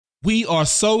We are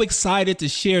so excited to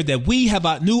share that we have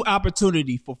a new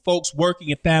opportunity for folks working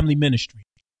in family ministry.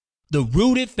 The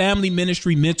Rooted Family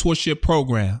Ministry Mentorship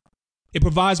Program. It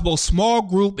provides both small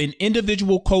group and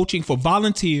individual coaching for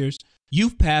volunteers,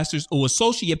 youth pastors, or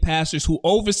associate pastors who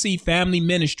oversee family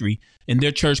ministry in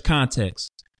their church context.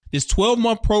 This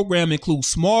 12-month program includes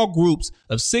small groups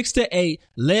of 6 to 8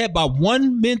 led by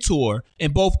one mentor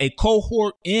in both a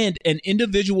cohort and an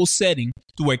individual setting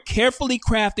through a carefully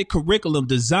crafted curriculum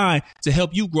designed to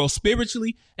help you grow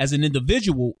spiritually as an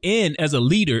individual and as a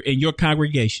leader in your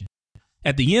congregation.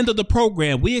 At the end of the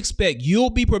program, we expect you'll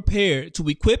be prepared to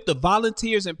equip the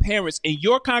volunteers and parents in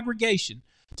your congregation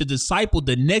to disciple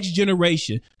the next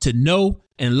generation to know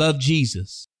and love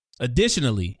Jesus.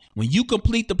 Additionally, when you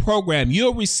complete the program,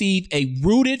 you'll receive a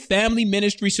Rooted Family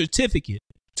Ministry certificate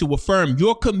to affirm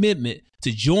your commitment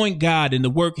to join God in the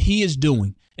work He is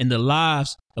doing in the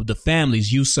lives of the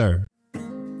families you serve.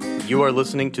 You are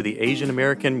listening to the Asian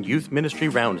American Youth Ministry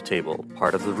Roundtable,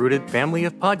 part of the Rooted family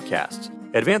of podcasts,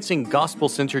 advancing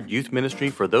gospel-centered youth ministry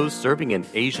for those serving in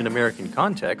Asian American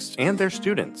contexts and their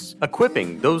students,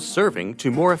 equipping those serving to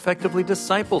more effectively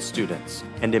disciple students,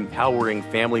 and empowering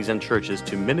families and churches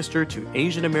to minister to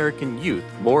Asian American youth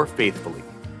more faithfully.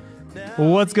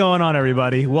 What's going on,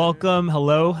 everybody? Welcome.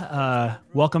 Hello.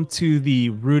 Welcome to the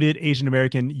Rooted Asian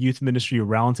American Youth Ministry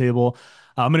Roundtable.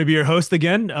 I'm going to be your host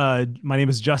again. My name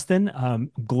is Justin. I'm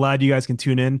glad you guys can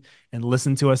tune in and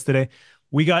listen to us today.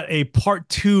 We got a part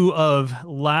 2 of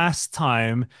last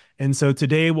time. And so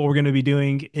today what we're going to be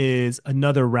doing is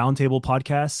another roundtable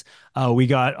podcast. We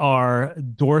got our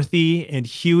Dorothy and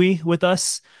Huey with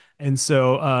us. And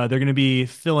so they're going to be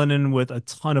filling in with a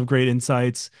ton of great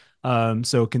insights.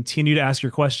 So continue to ask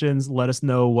your questions. Let us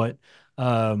know what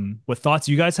thoughts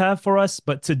you guys have for us.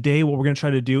 But today what we're going to try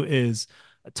to do is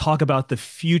talk about the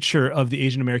future of the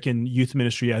Asian American youth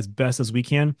ministry as best as we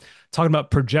can, talking about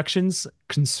projections,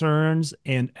 concerns,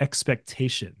 and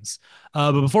expectations.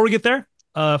 But before we get there,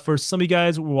 for some of you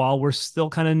guys, while we're still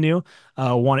kind of new,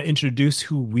 want to introduce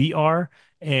who we are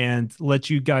and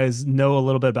let you guys know a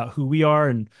little bit about who we are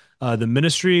and the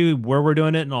ministry, where we're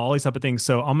doing it, and all these type of things.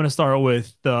 So I'm going to start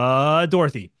with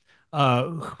Dorothy.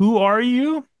 Who are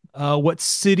you? What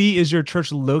city is your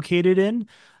church located in?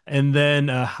 And then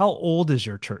how old is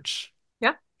your church?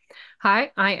 Yeah.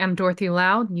 Hi, I am Dorothy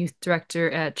Lau, youth director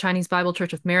at Chinese Bible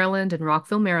Church of Maryland in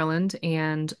Rockville, Maryland.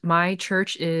 And my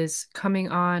church is coming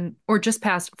on or just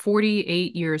past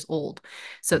 48 years old.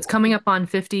 So it's coming up on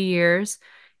 50 years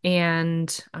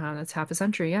and that's half a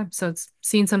century. Yeah. So it's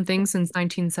seen some things since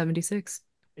 1976.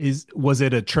 Was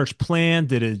it a church plan?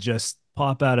 Did it just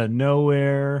pop out of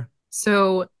nowhere?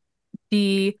 So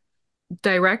the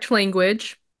direct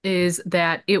language is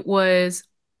that it was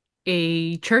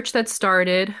a church that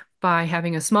started by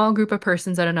having a small group of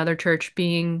persons at another church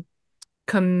being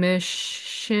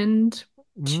commissioned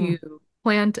to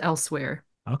plant elsewhere.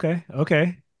 Okay.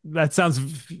 That sounds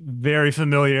very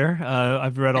familiar.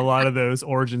 I've read a lot of those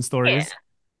origin stories.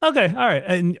 Yeah. Okay. All right.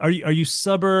 And are you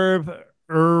suburb,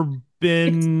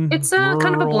 urban? It's a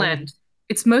kind of a blend.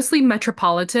 It's mostly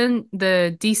metropolitan.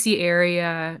 The DC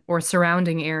area or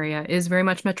surrounding area is very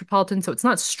much metropolitan. So it's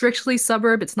not strictly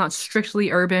suburb. It's not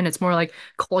strictly urban. It's more like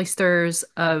cloisters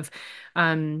of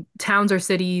towns or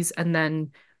cities and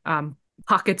then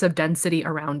pockets of density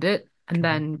around it. And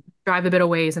then drive a bit of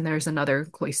ways and there's another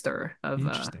cloister of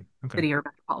city or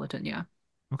metropolitan. Yeah.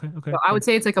 Okay. So I would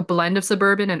say it's like a blend of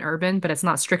suburban and urban, but it's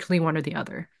not strictly one or the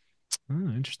other.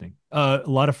 Interesting. A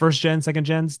lot of first gens, second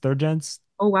gens, third gens.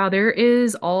 Oh, wow. There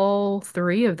is all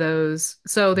 3 of those.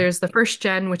 So there's the first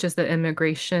gen, which is the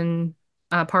immigration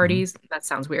parties. That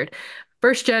sounds weird.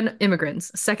 First gen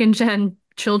immigrants, second gen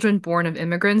children born of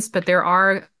immigrants, but there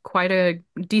are quite a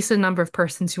decent number of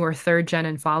persons who are third gen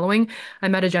and following. I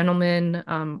met a gentleman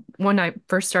when I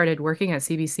first started working at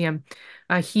CBCM.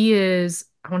 He is,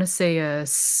 I want to say, a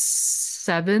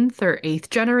 7th or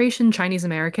 8th generation Chinese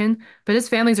American, but his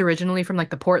family's originally from like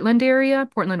the Portland area,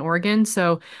 Portland, Oregon.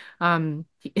 So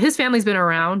his family's been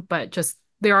around, but just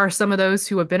there are some of those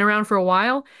who have been around for a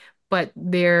while, but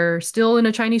they're still in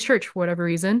a Chinese church for whatever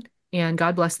reason, and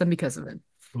God bless them because of it.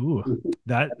 Ooh,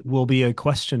 that will be a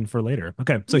question for later.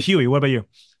 Okay, so Huey, what about you?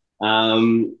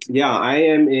 Yeah, I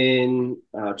am in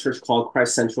a church called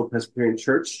Christ Central Presbyterian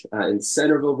Church in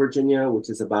Centerville, Virginia,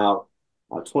 which is about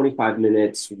 25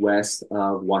 minutes west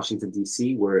of Washington,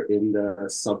 D.C. We're in the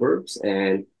suburbs,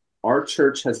 and our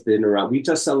church has been around. We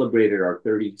just celebrated our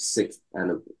 36th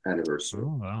anniversary.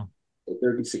 Oh, wow.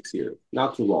 36 years.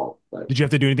 Not too long. But did you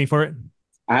have to do anything for it?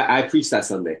 I preached that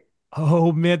Sunday.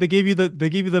 Oh, man, they gave you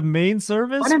the main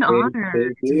service? What an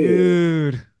honor.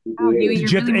 Dude. Oh,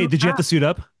 Did you have to suit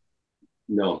up?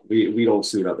 No, we don't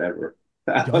suit up ever.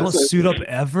 Y'all don't suit up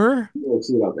ever? We don't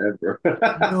suit up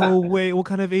No ever. way. What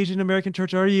kind of Asian American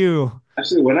church are you?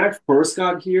 Actually, when I first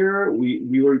got here,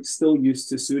 we were still used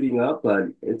to suiting up, but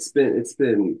it's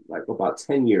been like about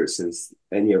 10 years since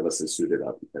any of us has suited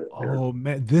up. Oh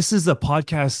man, this is a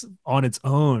podcast on its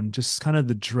own, just kind of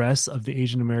the dress of the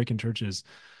Asian American churches.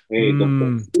 Hey,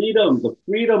 Mm, the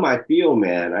freedom I feel,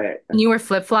 man. You wear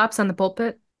flip-flops on the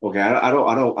pulpit? Okay, I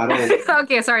don't.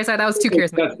 Okay, sorry, that was too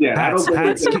charismatic. Yeah, I hats, don't go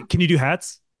hats. with. Can you do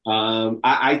hats?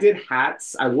 I did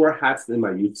hats. I wore hats in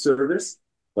my youth service,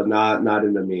 but not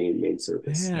in the main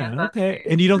service. Yeah, Man, that's okay. weird.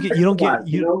 And Contextualize,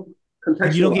 you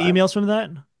don't get contextualize. emails from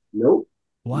that? Nope, nope.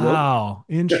 Wow,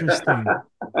 interesting.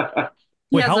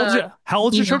 He Wait, has a how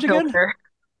old's your email church again? filter.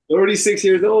 36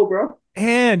 years old, bro.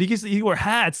 And you wear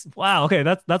hats. Wow, okay,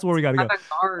 that's where we gotta go.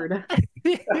 Avant-garde.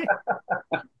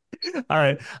 All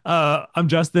right. I'm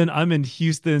Justin. I'm in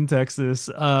Houston, Texas.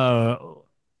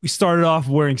 We started off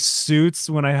wearing suits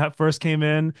when I first came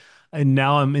in, and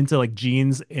now I'm into like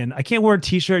jeans, and I can't wear a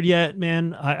t-shirt yet,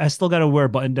 man. I still got to wear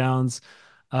button downs,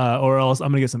 or else I'm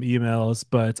gonna get some emails.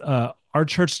 But our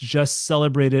church just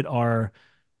celebrated our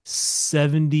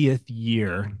 70th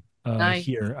year Nice.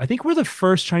 here. I think we're the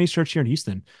first Chinese church here in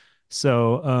Houston.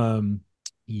 So,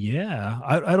 yeah,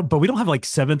 I don't, but we don't have like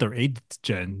seventh or eighth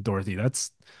gen, Dorothy.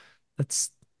 That's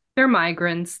They're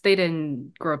migrants. They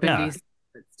didn't grow up in yeah. DC,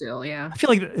 but still, yeah. I feel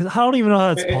like I don't even know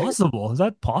how that's Eh, possible. Is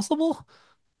that possible?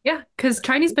 Yeah, because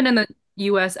Chinese been in the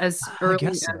US as I early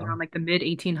guess as so. around like the mid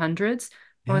 1800s.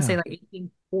 I want to say Yeah. like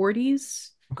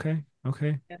 1840s. Okay.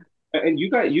 Okay. Yeah. and you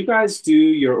guys do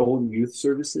your own youth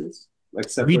services, like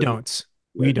We separate. don't.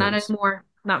 Yeah. We Not don't. anymore.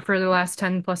 Not for the last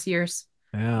 10 plus years,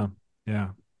 Yeah. Yeah.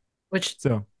 which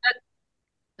So,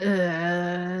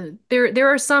 there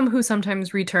are some who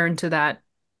sometimes return to that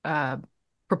uh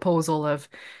proposal of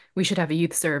we should have a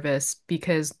youth service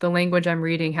because the language I'm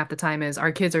reading half the time is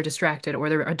our kids are distracted or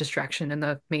they're a distraction in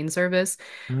the main service.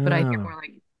 But I hear uh, more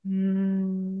like,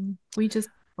 we just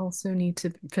also need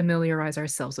to familiarize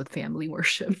ourselves with family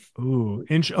worship.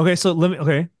 okay. So let me.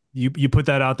 Okay. You put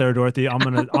that out there, Dorothy. I'm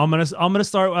gonna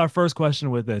start our first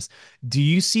question with this. Do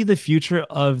you see the future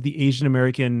of the Asian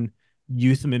American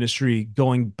youth ministry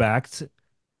going back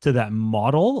to that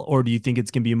model, or do you think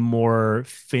it's going to be more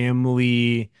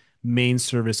family main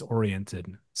service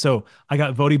oriented? So I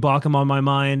got Vodi Bakum on my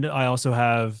mind. I also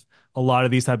have a lot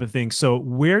of these type of things. So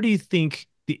where do you think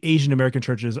the Asian American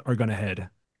churches are going to head?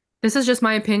 This is just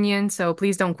my opinion, so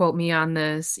please don't quote me on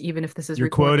this, even if this is You're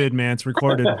recorded. quoted, man. It's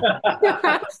recorded.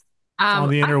 It's on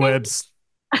the I think interwebs.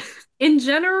 in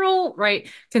general, right,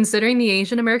 considering the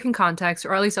Asian American context,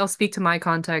 or at least I'll speak to my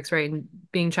context, right, and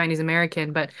being Chinese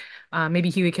American, but maybe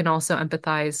Huey can also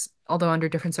empathize, although under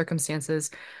different circumstances.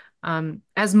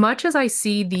 As much as I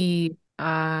see the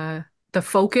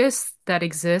focus that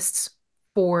exists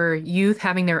for youth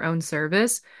having their own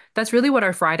service, that's really what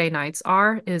our Friday nights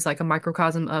are, is like a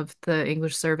microcosm of the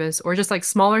English service, or just like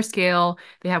smaller scale.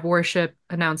 They have worship,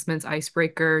 announcements,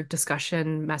 icebreaker,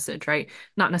 discussion, message, right?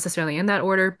 Not necessarily in that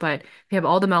order, but they have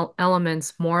all the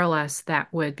elements more or less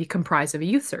that would be comprised of a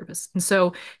youth service. And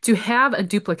so to have a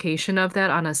duplication of that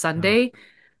on a Uh, Sunday,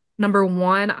 number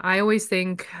one, I always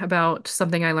think about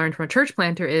something I learned from a church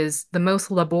planter is the most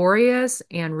laborious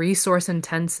and resource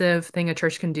intensive thing a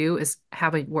church can do is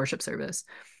have a worship service.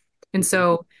 And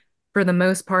so, for the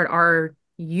most part, our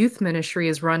youth ministry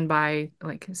is run by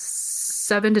like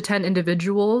 7 to 10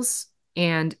 individuals.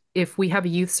 And if we have a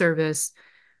youth service,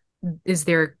 is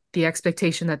there the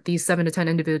expectation that these 7 to 10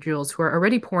 individuals who are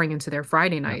already pouring into their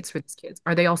Friday yeah, nights for these kids,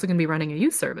 are they also going to be running a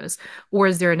youth service? Or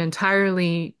is there an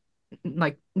entirely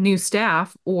like new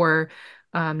staff or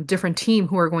different team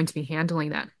who are going to be handling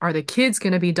that? Are the kids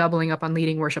going to be doubling up on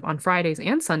leading worship on Fridays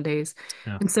and Sundays?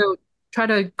 yeah, And so try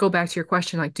to go back to your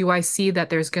question, like, do I see that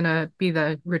there's going to be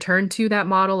the return to that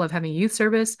model of having youth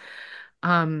service?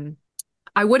 Um,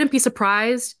 I wouldn't be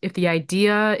surprised if the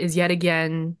idea is yet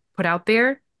again put out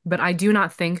there, but I do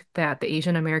not think that the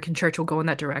Asian American church will go in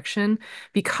that direction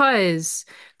because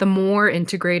the more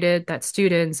integrated that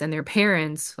students and their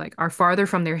parents like are farther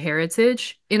from their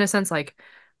heritage, in a sense, like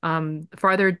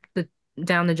farther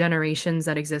down the generations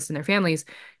that exist in their families,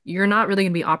 you're not really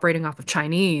going to be operating off of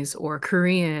Chinese or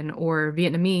Korean or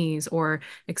Vietnamese or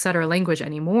et cetera language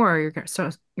anymore. You're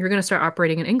going to start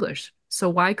operating in English. So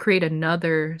why create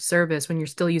another service when you're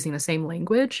still using the same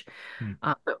language? hmm,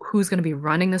 But who's going to be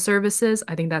running the services?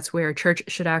 I think that's where church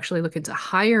should actually look into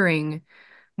hiring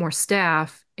more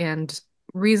staff and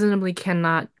reasonably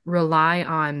cannot rely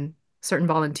on certain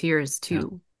volunteers yeah,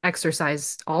 to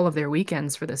exercise all of their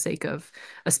weekends for the sake of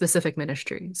a specific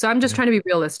ministry. So I'm just yeah. trying to be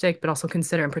realistic, but also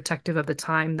consider and protective of the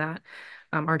time that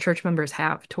our church members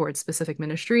have towards specific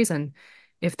ministries. And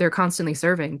if they're constantly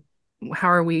serving, how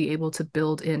are we able to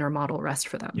build in or model rest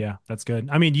for them? Yeah, that's good.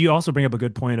 I mean, you also bring up a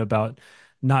good point about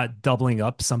not doubling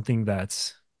up something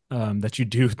that's that you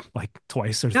do like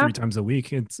twice or Yeah. three times a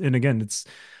week. And again, it's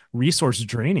resource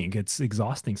draining. It's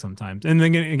exhausting sometimes. And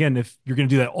then again, if you're going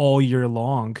to do that all year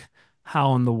long,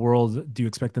 how in the world do you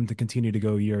expect them to continue to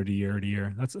go year to year to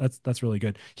year? That's really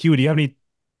good. Huey, do you have any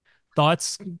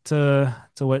thoughts to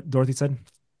what Dorothy said?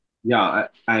 Yeah,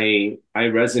 I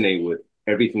resonate with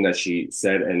everything that she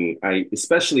said, and I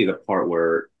especially the part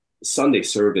where Sunday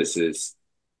services,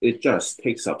 it just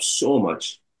takes up so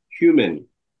much human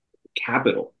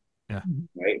capital, Yeah.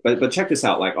 right? But check this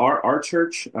out, like our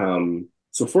church,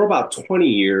 so for about 20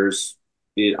 years,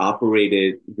 it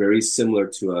operated very similar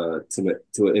to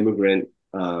an immigrant,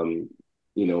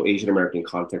 Asian American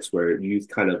context where youth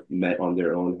kind of met on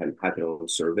their own and had their own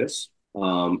service.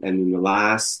 And in the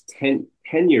last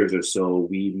ten years or so,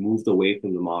 we moved away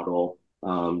from the model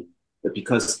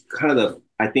because kind of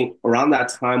I think around that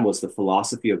time was the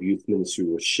philosophy of youth ministry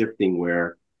was shifting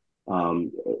where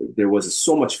um, there was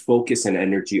so much focus and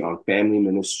energy on family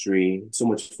ministry, so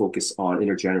much focus on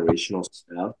intergenerational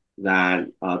stuff that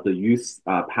the youth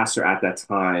pastor at that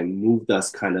time moved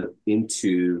us kind of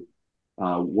into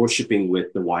worshiping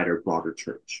with the wider, broader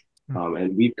church.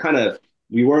 And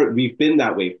we've been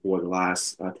that way for the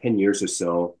last 10 years or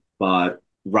so. But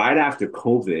right after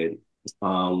COVID,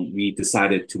 we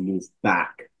decided to move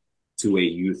back to a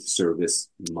youth service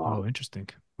Oh, model. interesting.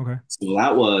 Okay. So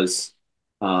that was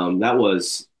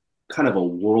kind of a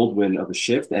whirlwind of a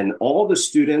shift. And all the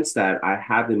students that I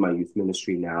have in my youth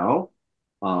ministry now,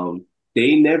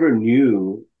 they never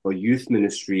knew a youth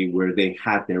ministry where they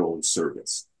had their own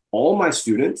service. All my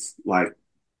students, like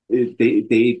they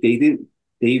didn't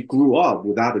they grew up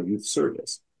without a youth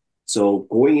service. So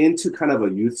going into kind of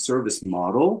a youth service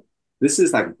model, this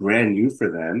is like brand new for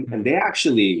them. And they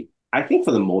actually, I think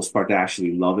for the most part, they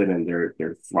actually love it and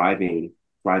they're thriving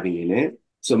in it.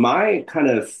 So my kind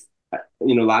of,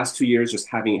 last 2 years, just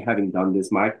having done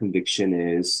this, my conviction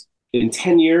is in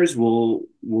 10 years, will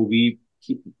we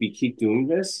keep doing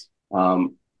this?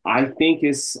 I think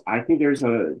there's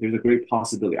a great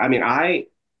possibility. I mean,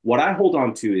 what I hold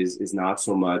on to is not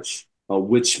so much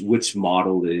which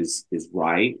model is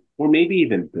right or maybe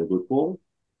even biblical.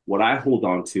 What I hold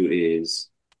on to is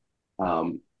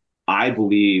um, I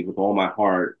believe with all my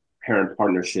heart, parent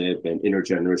partnership and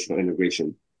intergenerational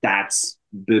integration, that's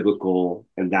biblical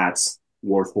and that's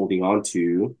worth holding on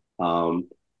to.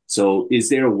 So is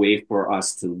there a way for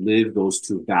us to live those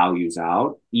two values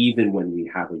out, even when we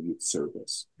have a youth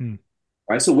service? Hmm.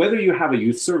 Right. So whether you have a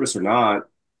youth service or not,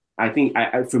 I think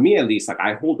for me at least, like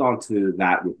I hold on to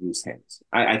that with loose hands.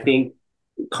 I think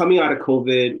coming out of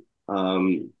COVID,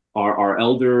 our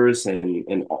elders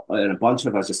and a bunch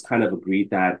of us just kind of agreed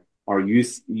that our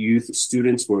youth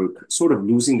students were sort of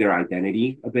losing their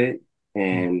identity a bit,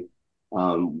 and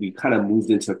we kind of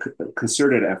moved into a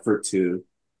concerted effort to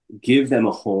give them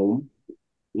a home,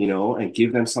 and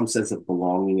give them some sense of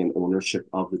belonging and ownership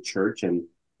of the church. And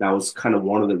that was kind of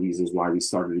one of the reasons why we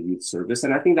started a youth service.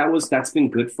 And I think that's been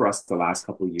good for us the last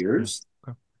couple of years.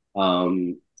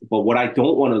 Okay. But what I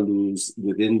don't want to lose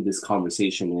within this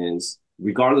conversation is,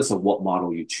 regardless of what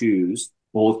model you choose,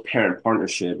 both parent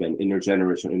partnership and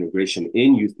intergenerational integration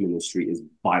in youth ministry is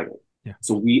vital. Yeah.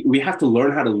 So we have to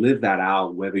learn how to live that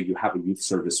out, whether you have a youth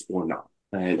service or not.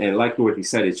 And like Dorothy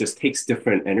said, it just takes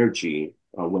different energy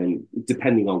when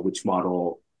depending on which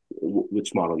model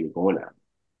you're going at.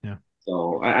 Yeah.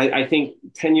 So I think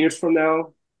 10 years from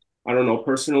now, I don't know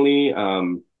personally.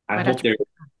 I hope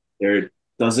there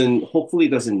hopefully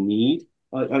doesn't need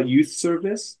a youth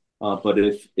service. But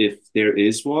if there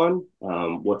is one,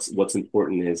 what's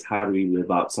important is how do we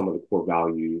live out some of the core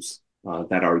values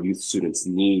that our youth students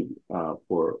need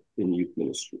for in youth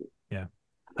ministry. Yeah.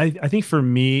 I think for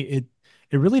me,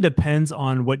 it really depends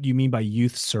on what you mean by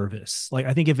youth service. Like,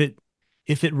 I think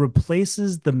if it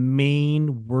replaces the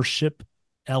main worship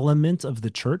element of the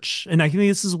church, and I think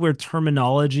this is where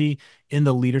terminology in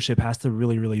the leadership has to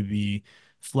really, really be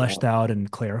fleshed out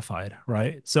and clarified,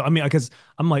 right? So, I mean, because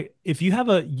I'm like, if you have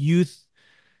a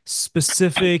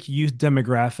specific youth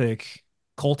demographic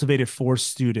cultivated for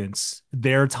students,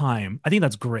 their time, I think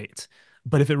that's great.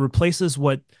 But if it replaces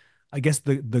what I guess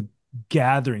the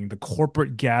gathering, the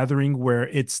corporate gathering, where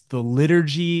it's the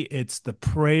liturgy, it's the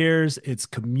prayers, it's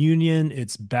communion,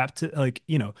 it's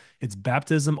it's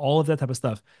baptism, all of that type of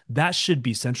stuff, that should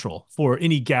be central for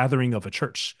any gathering of a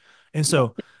church. And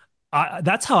so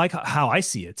that's how I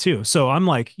see it too. So I'm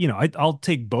like, I'll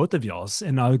take both of y'all's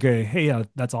and I'll go, hey,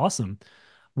 that's awesome.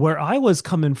 Where I was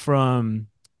coming from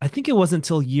I think it wasn't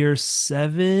until year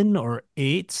 7 or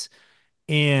 8,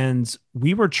 and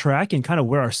we were tracking kind of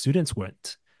where our students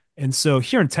went. And so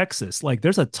here in Texas, like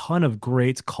there's a ton of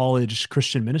great college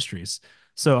Christian ministries.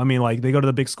 So I mean, like they go to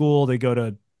the big school, they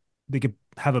could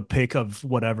have a pick of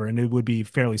whatever, and it would be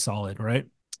fairly solid, right?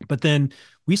 But then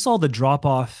we saw the drop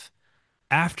off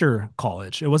after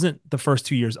college. It wasn't the first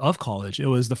 2 years of college, it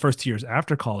was the first 2 years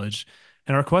after college.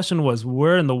 And our question was,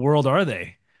 where in the world are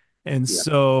they? And Yeah.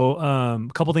 so a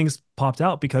couple things popped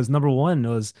out because number one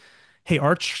was, hey,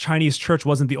 our Chinese church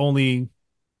wasn't the only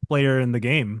player in the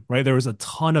game, right? There was a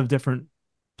ton of different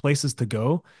places to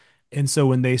go. And so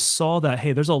when they saw that,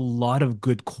 hey, there's a lot of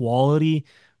good quality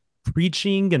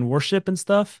preaching and worship and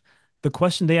stuff, the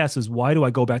question they asked is, why do I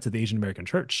go back to the Asian American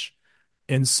church?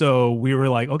 And so we were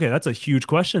like, okay, that's a huge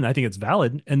question. I think it's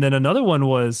valid. And then another one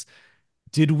was,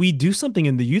 did we do something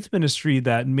in the youth ministry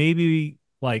that maybe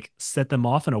like set them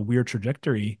off in a weird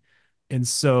trajectory? And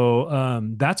so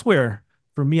that's where,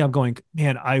 for me, I'm going,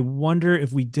 man, I wonder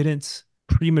if we didn't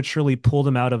prematurely pull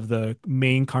them out of the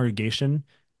main congregation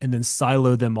and then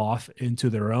silo them off into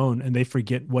their own, and they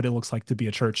forget what it looks like to be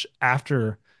a church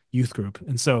after youth group.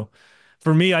 And so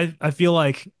for me, I feel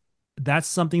like that's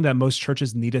something that most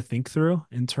churches need to think through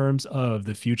in terms of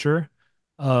the future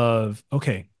of,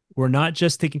 okay, we're not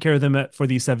just taking care of them for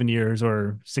these 7 years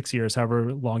or 6 years,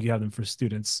 however long you have them for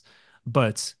students,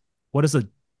 but what does a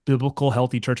biblical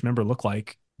healthy church member look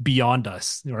like beyond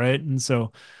us, right? And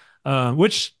so,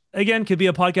 which again could be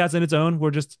a podcast in its own.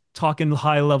 We're just talking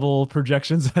high level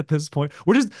projections at this point.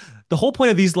 We're just the whole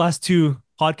point of these last two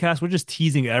podcasts. We're just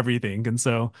teasing everything, and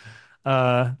so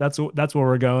that's where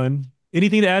we're going.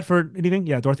 Anything to add for anything?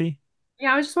 Yeah, Dorothy.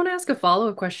 Yeah, I just want to ask a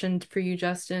follow-up question for you,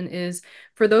 Justin, is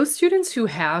for those students who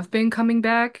have been coming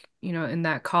back, in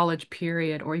that college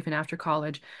period or even after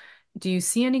college, do you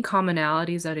see any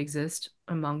commonalities that exist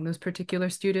among those particular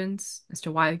students as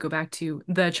to why they go back to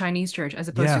the Chinese church as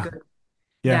opposed to Yeah, go to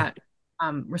yeah.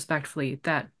 that, respectfully,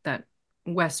 that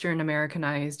Western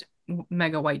Americanized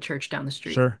mega white church down the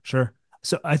street? Sure, sure.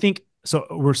 So I think so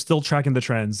we're still tracking the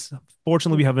trends.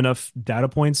 Fortunately, we have enough data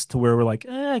points to where we're like,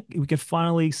 we can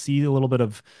finally see a little bit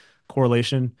of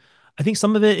correlation. I think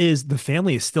some of it is the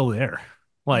family is still there.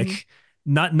 Mhm. Like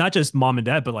not just mom and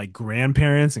dad, but like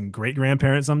grandparents and great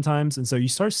grandparents sometimes. And so you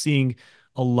start seeing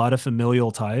a lot of familial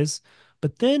ties.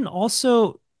 But then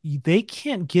also they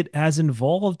can't get as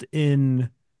involved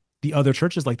in the other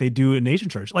churches like they do in Asian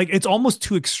church. Like it's almost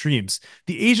two extremes.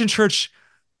 The Asian church,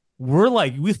 we're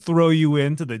like, we throw you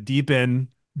into the deep end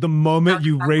the moment Without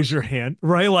you raise your discipleship. hand,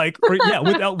 right? Like, or yeah,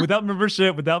 without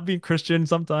membership, without being Christian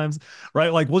sometimes,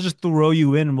 right? Like we'll just throw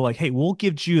you in and we're like, hey, we'll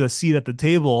give you a seat at the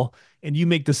table and you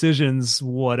make decisions,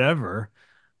 whatever.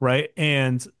 Right.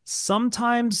 And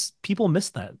sometimes people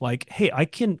miss that. Like, hey, I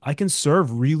can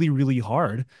serve really, really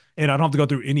hard and I don't have to go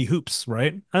through any hoops,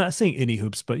 right? I'm not saying any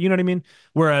hoops, but you know what I mean?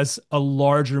 Whereas a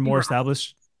larger, more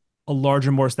established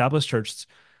church,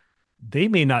 they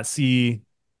may not see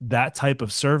that type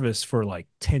of service for like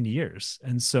 10 years.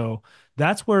 And so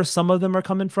that's where some of them are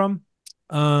coming from.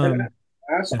 And Um,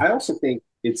 yeah, I also think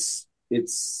it's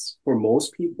for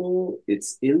most people,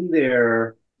 it's in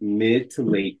their mid to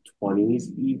late 20s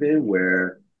even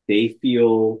where they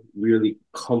feel really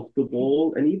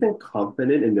comfortable and even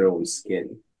confident in their own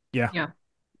skin, yeah, Yeah.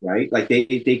 right? Like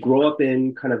they grow up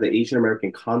in kind of the Asian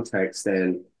American context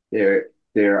and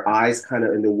their eyes kind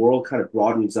of and the world kind of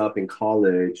broadens up in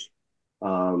college.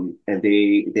 And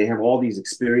they have all these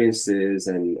experiences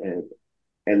and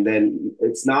then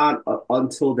it's not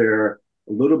until they're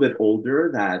a little bit older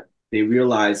that they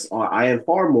realize, oh, I am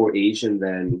far more Asian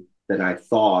than I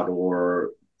thought,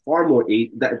 or far more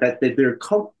that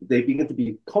they begin to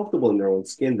be comfortable in their own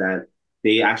skin that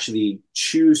they actually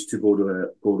choose to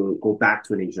go back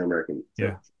to an Asian American yeah,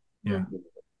 church. yeah, Mhm.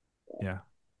 yeah.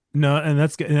 No, and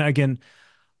that's good. And again,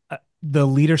 the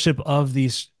leadership of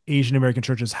these Asian American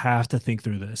churches have to think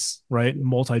through this, right?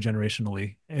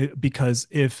 Multi-generationally. Because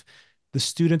if the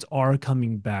students are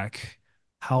coming back,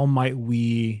 how might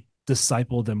we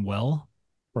disciple them well,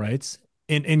 right?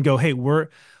 And go, hey,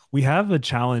 we have a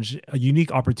challenge, a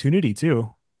unique opportunity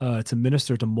too, to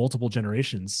minister to multiple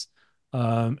generations.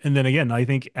 And then again, I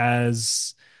think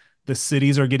as the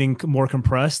cities are getting more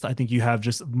compressed, I think you have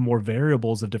just more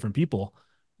variables of different people,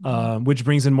 Mhm. which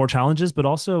brings in more challenges, but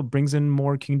also brings in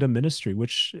more kingdom ministry,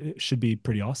 which should be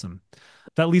pretty awesome.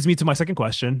 That leads me to my second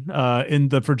question in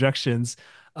the projections.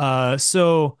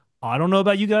 So I don't know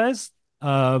about you guys,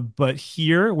 but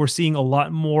here we're seeing a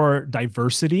lot more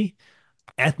diversity,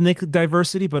 ethnic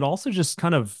diversity, but also just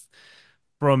kind of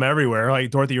from everywhere. Like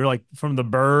Dorothy, you're like from the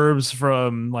burbs,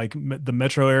 from like the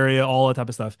metro area, all that type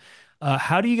of stuff.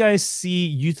 How do you guys see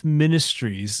youth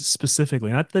ministries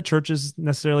specifically, not the churches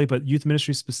necessarily, but youth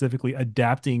ministries specifically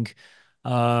adapting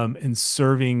and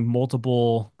serving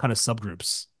multiple kind of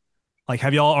subgroups? Like,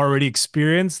 have y'all already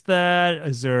experienced that?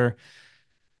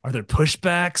 Are there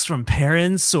pushbacks from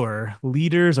parents or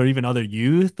leaders or even other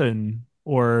youth, and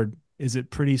or is it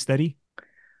pretty steady?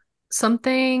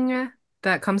 Something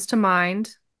that comes to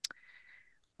mind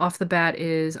off the bat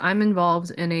is I'm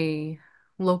involved in a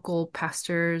local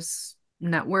pastors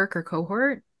network or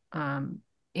cohort. Um,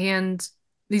 and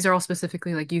these are all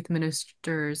specifically like youth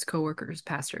ministers, coworkers,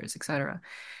 pastors, etc.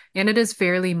 And it is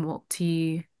fairly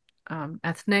multi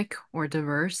ethnic or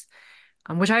diverse,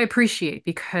 which I appreciate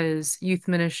because youth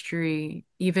ministry,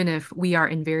 even if we are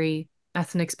in very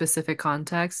ethnic specific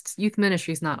contexts, youth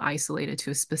ministry is not isolated to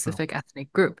a No. specific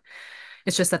ethnic group.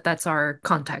 It's just that that's our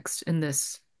context in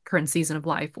this current season of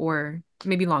life or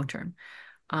maybe long term.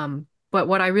 But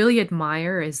what I really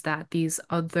admire is that these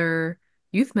other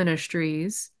youth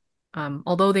ministries,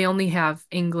 although they only have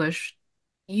English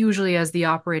usually as the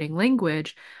operating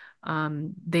language,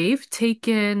 they've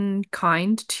taken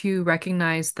kind to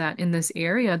recognize that in this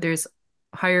area, there's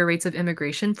higher rates of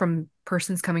immigration from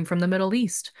persons coming from the Middle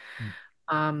East,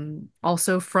 Mm.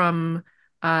 also from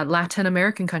Latin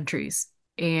American countries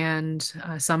and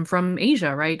some from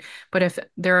Asia, right? But if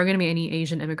there are going to be any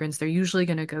Asian immigrants, they're usually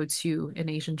going to go to an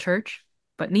Asian church.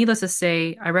 But needless to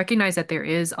say, I recognize that there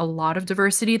is a lot of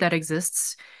diversity that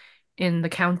exists in the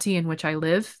county in which I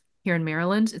live here in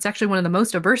Maryland. It's actually one of the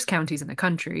most diverse counties in the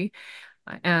country.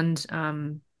 And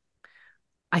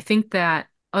I think that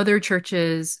other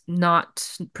churches,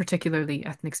 not particularly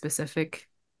ethnic specific,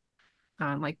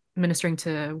 like ministering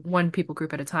to one people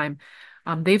group at a time,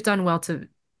 they've done well to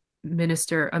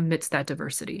minister amidst that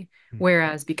diversity. Mm.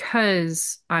 Whereas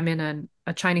because I'm in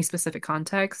a Chinese specific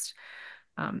context,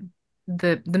 um,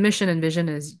 the mission and vision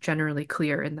is generally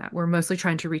clear in that we're mostly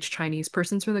trying to reach Chinese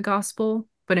persons for the gospel.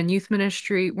 But in youth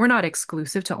ministry, we're not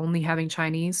exclusive to only having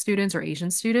Chinese students or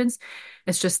Asian students.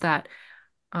 It's just that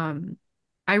um,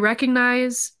 I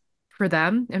recognize for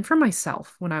them and for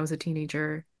myself when I was a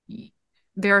teenager,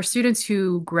 there are students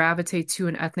who gravitate to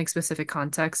an ethnic specific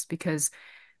context because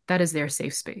that is their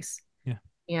safe space. Yeah.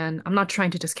 And I'm not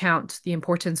trying to discount the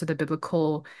importance of the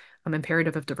biblical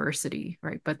imperative of diversity,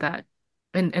 right? But that,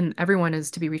 and everyone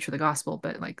is to be reached for the gospel,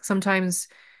 but like sometimes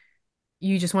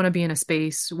you just want to be in a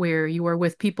space where you are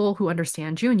with people who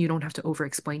understand you and you don't have to over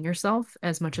explain yourself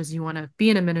as much as you want to be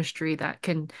in a ministry that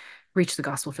can reach the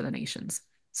gospel for the nations.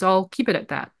 So I'll keep it at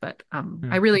that. But I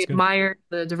Yeah, really that's good. admire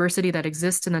the diversity that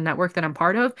exists in the network that I'm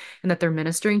part of and that they're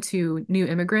ministering to new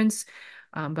immigrants.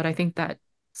 But I think that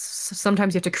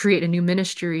sometimes you have to create a new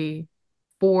ministry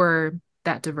for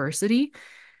that diversity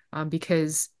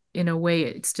because in a way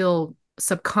it still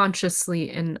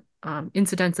subconsciously and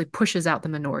incidentally pushes out the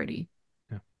minority.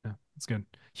 Yeah, yeah, that's good.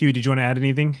 Huey, did you want to add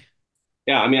anything?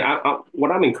 Yeah, I mean,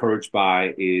 what I'm encouraged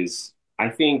by is I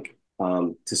think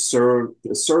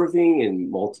serving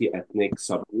in multi-ethnic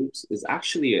subgroups is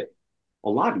actually a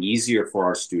lot easier for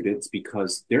our students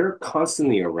because they're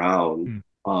constantly around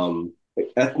Mm.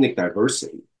 ethnic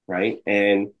diversity, right?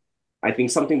 And I think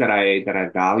something that I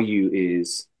value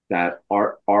is that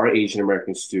our Asian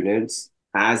American students,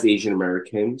 as Asian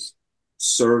Americans,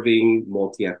 serving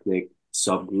multi-ethnic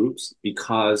subgroups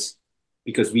because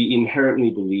we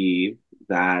inherently believe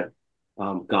that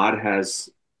God has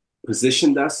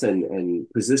positioned us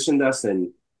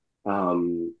and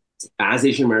um, as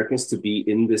Asian Americans to be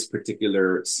in this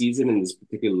particular season in this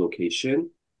particular location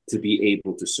to be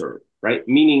able to serve, right?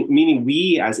 Meaning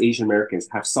we as Asian Americans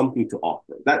have something to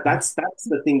offer. That's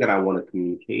the thing that I want to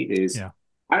communicate is Yeah.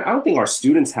 I don't think our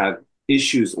students have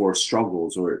issues or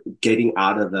struggles or getting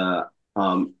out of the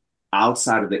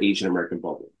outside of the Asian American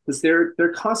bubble because they're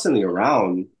constantly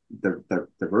around the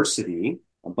diversity.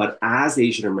 But as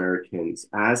Asian Americans,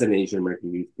 as an Asian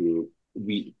American youth group,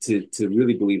 we to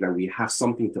really believe that we have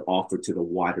something to offer to the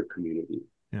wider community.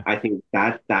 Yeah. I think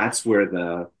that's where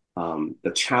the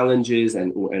challenge is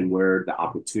and where the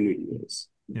opportunity is.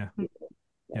 Yeah.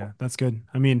 Yeah, that's good.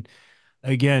 I mean,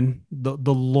 again,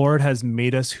 the Lord has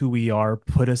made us who we are,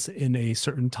 put us in a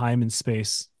certain time and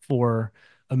space for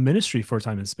a ministry for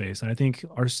time and space. And I think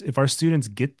if our students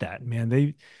get that, man,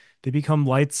 they become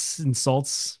lights and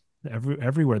salts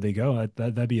everywhere they go.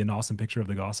 That'd be an awesome picture of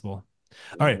the gospel.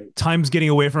 All right, time's getting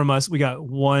away from us. We got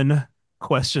one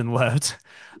question left,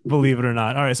 believe it or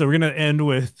not. All right, so we're gonna end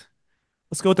with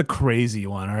let's go with the crazy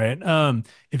one. All right.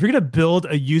 If you're gonna build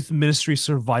a youth ministry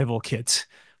survival kit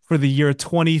for the year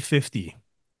 2050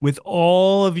 with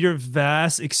all of your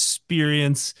vast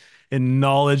experience and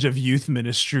knowledge of youth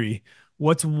ministry,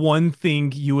 what's one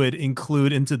thing you would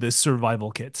include into this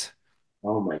survival kit?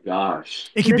 Oh my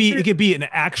gosh. It could be an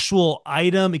actual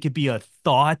item. It could be a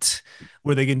thought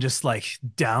where they can just like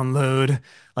download,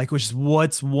 like, which is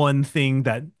what's one thing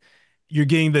that you're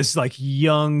getting this like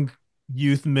young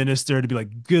youth minister to be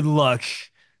like, good luck,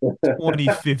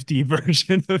 2050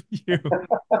 version of you.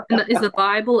 And is the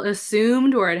Bible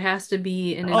assumed, or it has to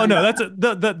be in Oh no, an? that's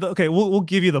okay. We'll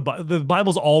give you the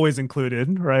Bible's always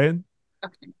included, right?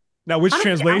 Okay. Now, which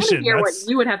Honestly, I want to translation? hear what That's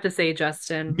you would have to say,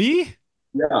 Justin. me.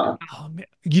 Yeah. Oh man,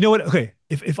 you know what? Okay,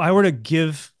 if I were to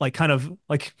give like kind of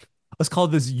like let's call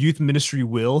this youth ministry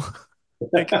will,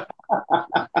 like that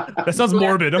sounds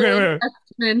morbid. Okay, Blessed okay,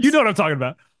 you testament. know what I'm talking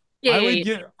about. Yeah, yeah,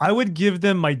 yeah. I would give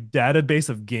them my database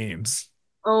of games,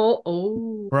 Oh,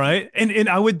 oh. right? And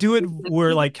I would do it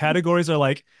where like categories are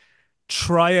like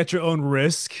try at your own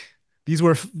risk. These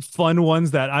were fun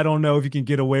ones that I don't know if you can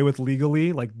get away with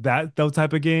legally, like that, those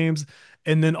type of games.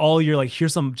 And then all your like,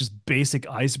 here's some just basic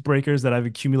icebreakers that I've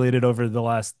accumulated over the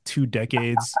last 2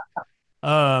 decades.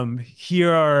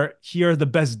 Here are the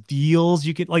best deals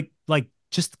you could like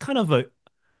just kind of a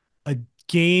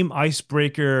game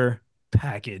icebreaker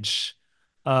package.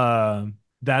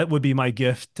 That would be my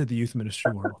gift to the youth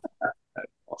ministry world.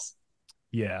 Awesome.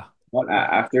 Yeah. But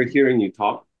after hearing you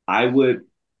talk, I would,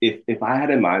 if I had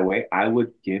it my way, I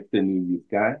would give the new youth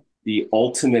guy the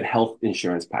ultimate health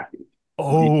insurance package. The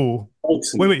Oh,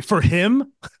 ultimate. wait, for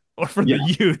him or for Yeah,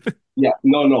 the youth? yeah.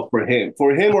 No, no, for him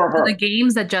or For the her.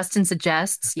 games that Justin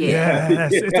suggests, yeah.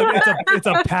 Yes, it's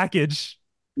a package.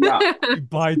 Yeah. You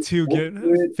buy two, get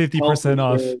Ultimate health 50%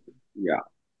 off. insurance. Yeah.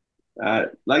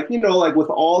 Like, like with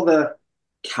all the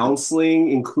counseling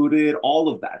included, all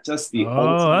of that, just the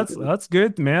Oh, ultimate. that's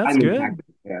good, man. That's I mean, good.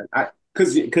 yeah,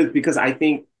 because I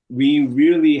think we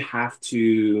really have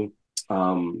to,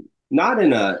 not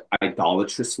in a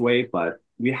idolatrous way, but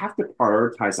we have to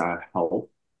prioritize our health,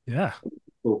 Yeah,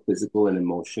 both physical and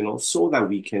emotional, so that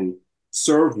we can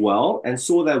serve well and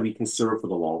so that we can serve for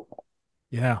the long haul.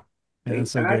 yeah, yeah. Right?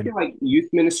 That's so And I good. feel like youth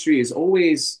ministry is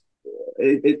always,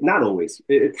 it not always,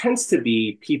 it tends to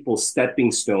be people's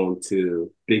stepping stone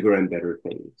to bigger and better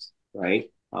things, right?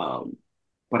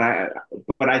 But I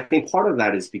but I think part of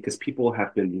that is because people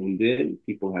have been wounded,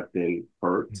 people have been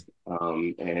hurt,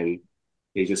 and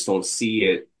they just don't see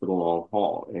it for the long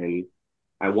haul. And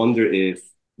I wonder if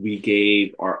we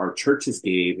gave our churches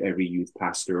gave every youth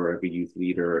pastor or every youth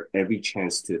leader every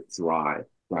chance to thrive,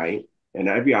 right? And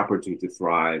every opportunity to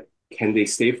thrive, can they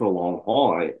stay for a long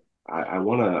haul? I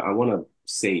wanna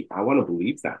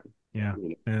believe that. Yeah, You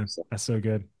know? yeah. So, That's so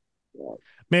good. yeah.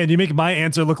 Man, you make my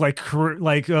answer look like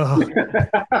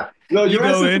No, you your go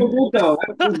answer's so in. good though.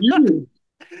 That's you.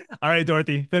 All right,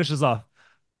 Dorothy, finish us off.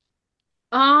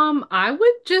 I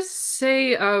would just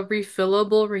say a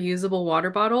refillable, reusable water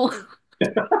bottle.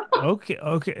 Okay,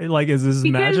 okay. Like, is this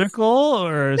Because magical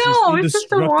or is this no, it's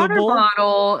just a water indestructible?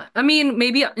 bottle. I mean,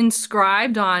 maybe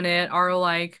inscribed on it are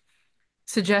like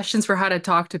suggestions for how to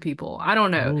talk to people. I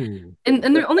don't know. Oh,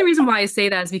 And the only reason why I say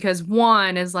that is because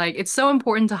one is like it's so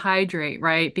important to hydrate,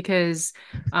 right? Because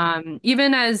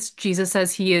even as Jesus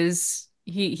says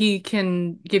he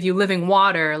can give you living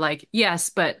water, like yes,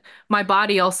 but my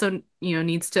body also,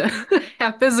 needs to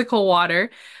have physical water.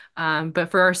 But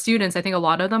for our students, I think a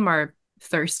lot of them are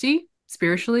thirsty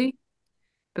spiritually,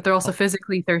 but they're also oh,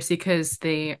 physically thirsty because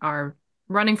they are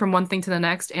running from one thing to the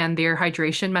next, and their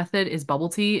hydration method is bubble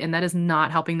tea, and that is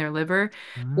not helping their liver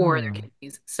or their ah,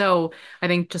 kidneys. So I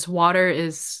think just water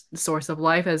is the source of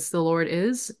life, as the Lord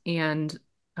is, and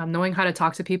knowing how to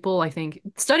talk to people. I think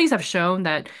studies have shown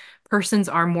that persons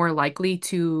are more likely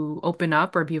to open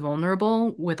up or be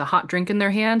vulnerable with a hot drink in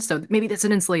their hand. So maybe that's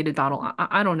an insulated bottle.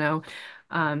 I don't know.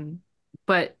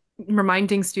 But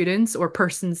reminding students or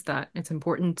persons that it's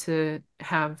important to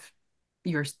have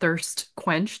your thirst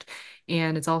quenched.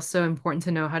 And it's also important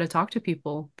to know how to talk to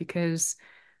people because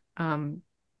um,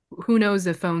 who knows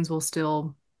if phones will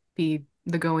still be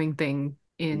the going thing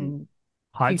in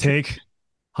hot future. take.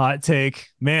 Hot take.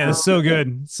 Man, it's so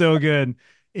good. So good.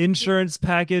 Insurance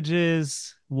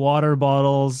packages, water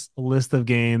bottles, a list of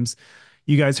games.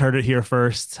 You guys heard it here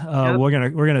first. Yep. We're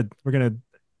gonna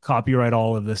copyright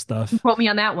all of this stuff. Quote me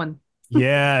on that one.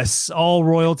 Yes, all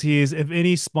royalties. If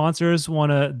any sponsors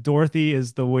wanna, Dorothy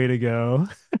is the way to go.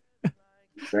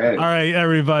 All Right. right,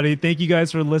 everybody. Thank you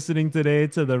guys for listening today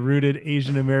to the Rooted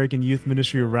Asian American Youth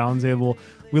Ministry Roundtable.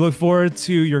 We look forward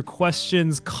to your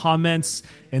questions, comments,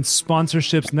 and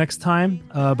sponsorships next time.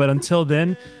 But until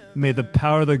then, may the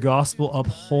power of the gospel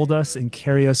uphold us and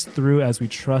carry us through as we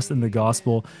trust in the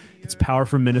gospel, its power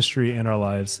for ministry in our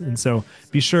lives. And so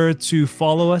be sure to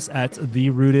follow us at The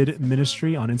Rooted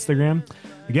Ministry on Instagram.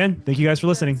 again, thank you guys for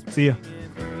listening. See you.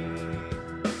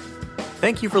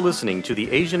 Thank you for listening to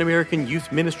the Asian American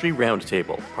Youth Ministry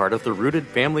Roundtable, part of the Rooted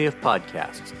family of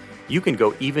podcasts. You can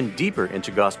go even deeper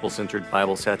into gospel-centered,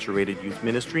 Bible-saturated youth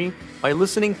ministry by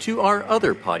listening to our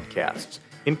other podcasts,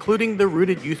 including the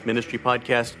Rooted Youth Ministry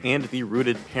Podcast and the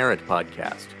Rooted Parent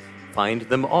Podcast. Find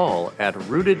them all at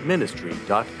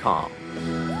rootedministry.com.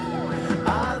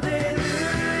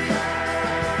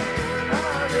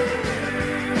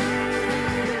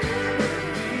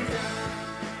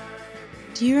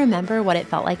 Do you remember what it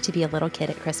felt like to be a little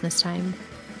kid at Christmas time?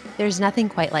 There's nothing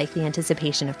quite like the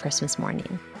anticipation of Christmas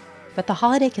morning. But the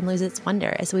holiday can lose its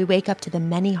wonder as we wake up to the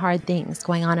many hard things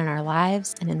going on in our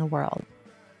lives and in the world.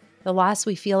 The loss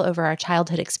we feel over our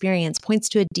childhood experience points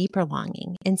to a deeper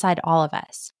longing inside all of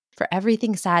us, for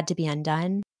everything sad to be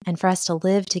undone and for us to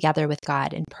live together with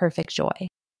God in perfect joy.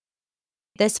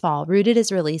 This fall, Rooted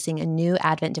is releasing a new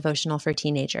Advent devotional for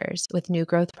teenagers with New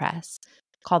Growth Press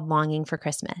called Longing for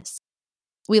Christmas.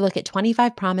 We look at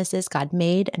 25 promises God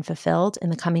made and fulfilled in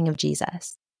the coming of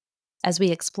Jesus. As we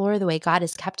explore the way God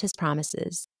has kept his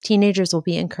promises, teenagers will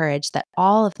be encouraged that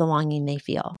all of the longing they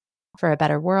feel for a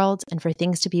better world and for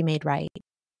things to be made right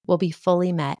will be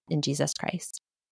fully met in Jesus Christ.